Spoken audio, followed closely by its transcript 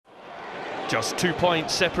Just 2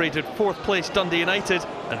 points separated 4th place Dundee United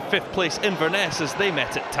and 5th place Inverness as they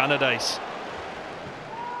met at Tannadice.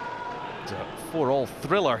 It's a 4-all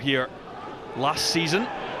thriller here last season.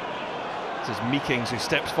 This is Meekings who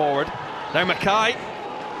steps forward. Now Mackay,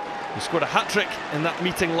 who scored a hat-trick in that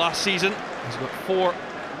meeting last season. He's got 4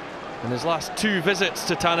 in his last 2 visits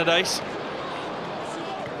to Tannadice.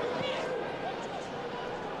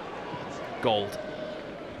 Gauld.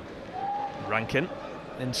 Rankin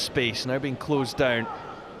in space, now being closed down.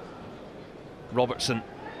 Robertson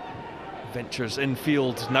ventures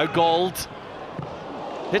infield. Now Gauld.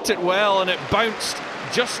 Hit it well and it bounced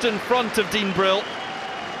just in front of Dean Brill.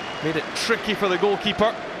 Made it tricky for the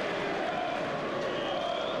goalkeeper.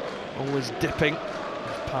 Always dipping.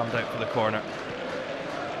 Palmed out for the corner.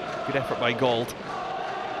 Good effort by Gauld.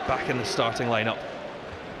 Back in the starting lineup.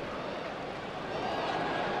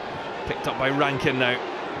 Picked up by Rankin now.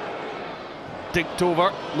 Dinked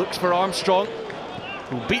over, looks for Armstrong,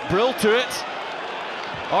 who'll beat Brill to it.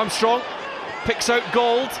 Armstrong picks out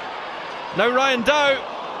Gauld. Now Ryan Gauld.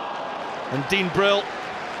 And Dean Brill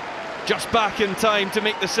just back in time to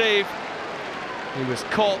make the save. He was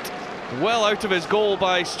caught well out of his goal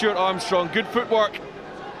by Stuart Armstrong. Good footwork.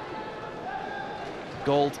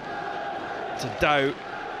 Gauld to Dow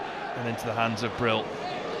and into the hands of Brill.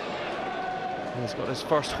 He's got his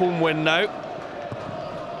first home win now.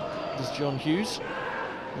 Does John Hughes,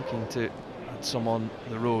 looking to add some on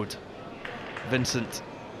the road. Vincent,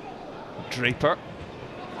 Draper,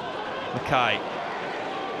 Mackay,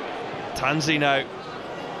 Tansey now,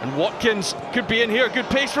 and Watkins could be in here. Good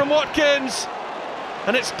pace from Watkins,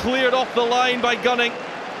 and it's cleared off the line by Gunning.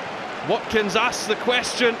 Watkins asks the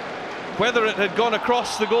question whether it had gone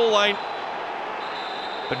across the goal line,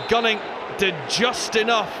 but Gunning did just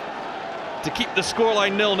enough to keep the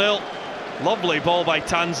scoreline 0-0. Lovely ball by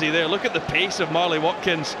Tansey there. Look at the pace of Marley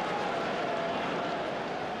Watkins.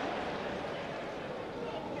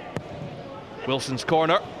 Wilson's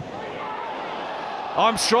corner.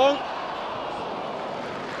 Armstrong.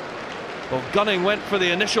 Well, Gunning went for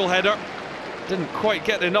the initial header. Didn't quite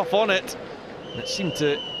get enough on it. And it seemed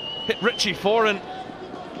to hit Richie Foran.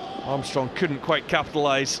 Armstrong couldn't quite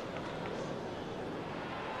capitalise.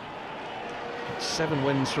 7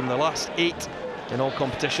 wins from the last 8 in all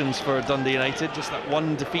competitions for Dundee United. Just that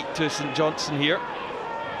 1 defeat to St Johnstone here.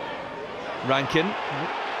 Rankin.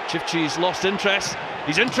 Chifchi's lost interest.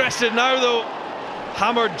 He's interested now though.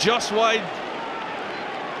 Hammered just wide.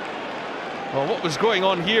 Well, what was going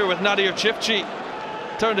on here with Nadir Chifchi?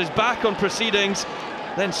 Turned his back on proceedings,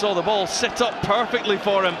 then saw the ball sit up perfectly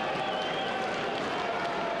for him.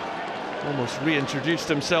 Almost reintroduced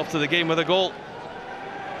himself to the game with a goal.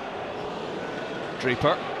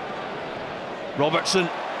 Draper. Robertson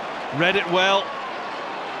read it well,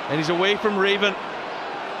 and he's away from Raven.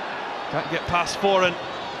 Can't get past Foran.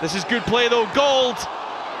 This is good play though. Gauld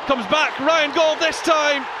comes back. Ryan Gauld this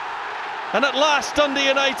time, and at last Dundee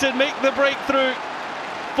United make the breakthrough.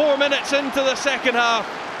 4 minutes into the second half,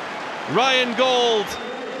 Ryan Gauld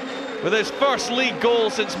with his first league goal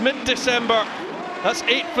since mid-December. That's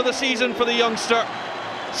 8 for the season for the youngster.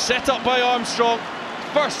 Set up by Armstrong.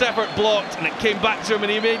 First effort blocked, and it came back to him,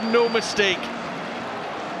 and he made no mistake.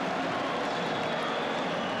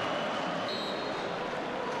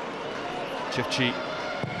 Chifchi,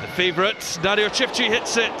 the favourite. Nadir Chifchi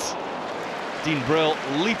hits it. Dean Brill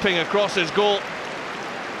leaping across his goal.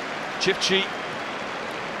 Chifchi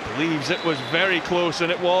believes it was very close,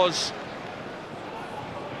 and it was.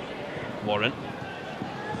 Warren.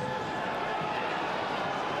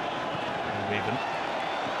 Raven.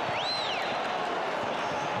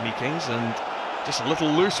 Meekings, and just a little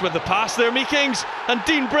loose with the pass there, Meekings, and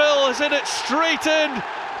Dean Brill has hit it straight in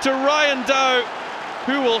to Ryan Dow,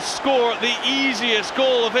 who will score the easiest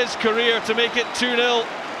goal of his career to make it 2-0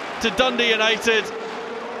 to Dundee United.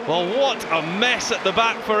 Well, what a mess at the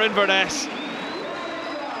back for Inverness.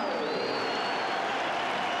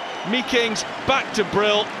 Meekings back to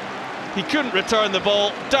Brill. He couldn't return the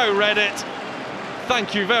ball. Dow read it.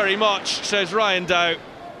 Thank you very much, says Ryan Dow.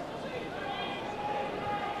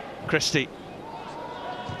 Christie.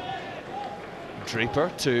 Draper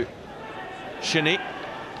to Shinnie.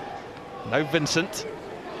 Now Vincent.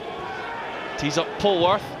 Tees up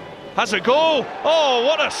Polwarth. Has a go! Oh,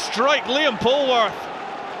 what a strike, Liam Polwarth.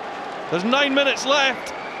 There's 9 minutes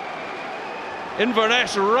left.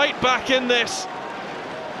 Inverness right back in this.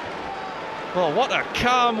 Well, what a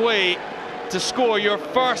calm way to score your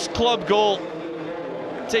first club goal.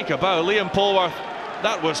 Take a bow, Liam Polwarth.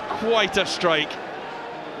 That was quite a strike.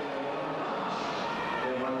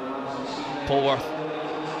 Polwarth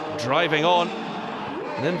driving on,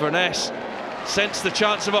 and Inverness sense the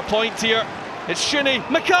chance of a point here. It's Shinnie,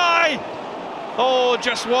 Mackay! Oh,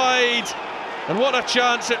 just wide. And what a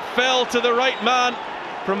chance, it fell to the right man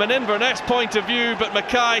from an Inverness point of view, but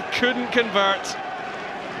Mackay couldn't convert.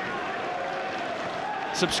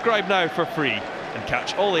 Subscribe now for free and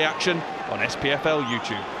catch all the action on SPFL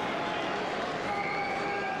YouTube.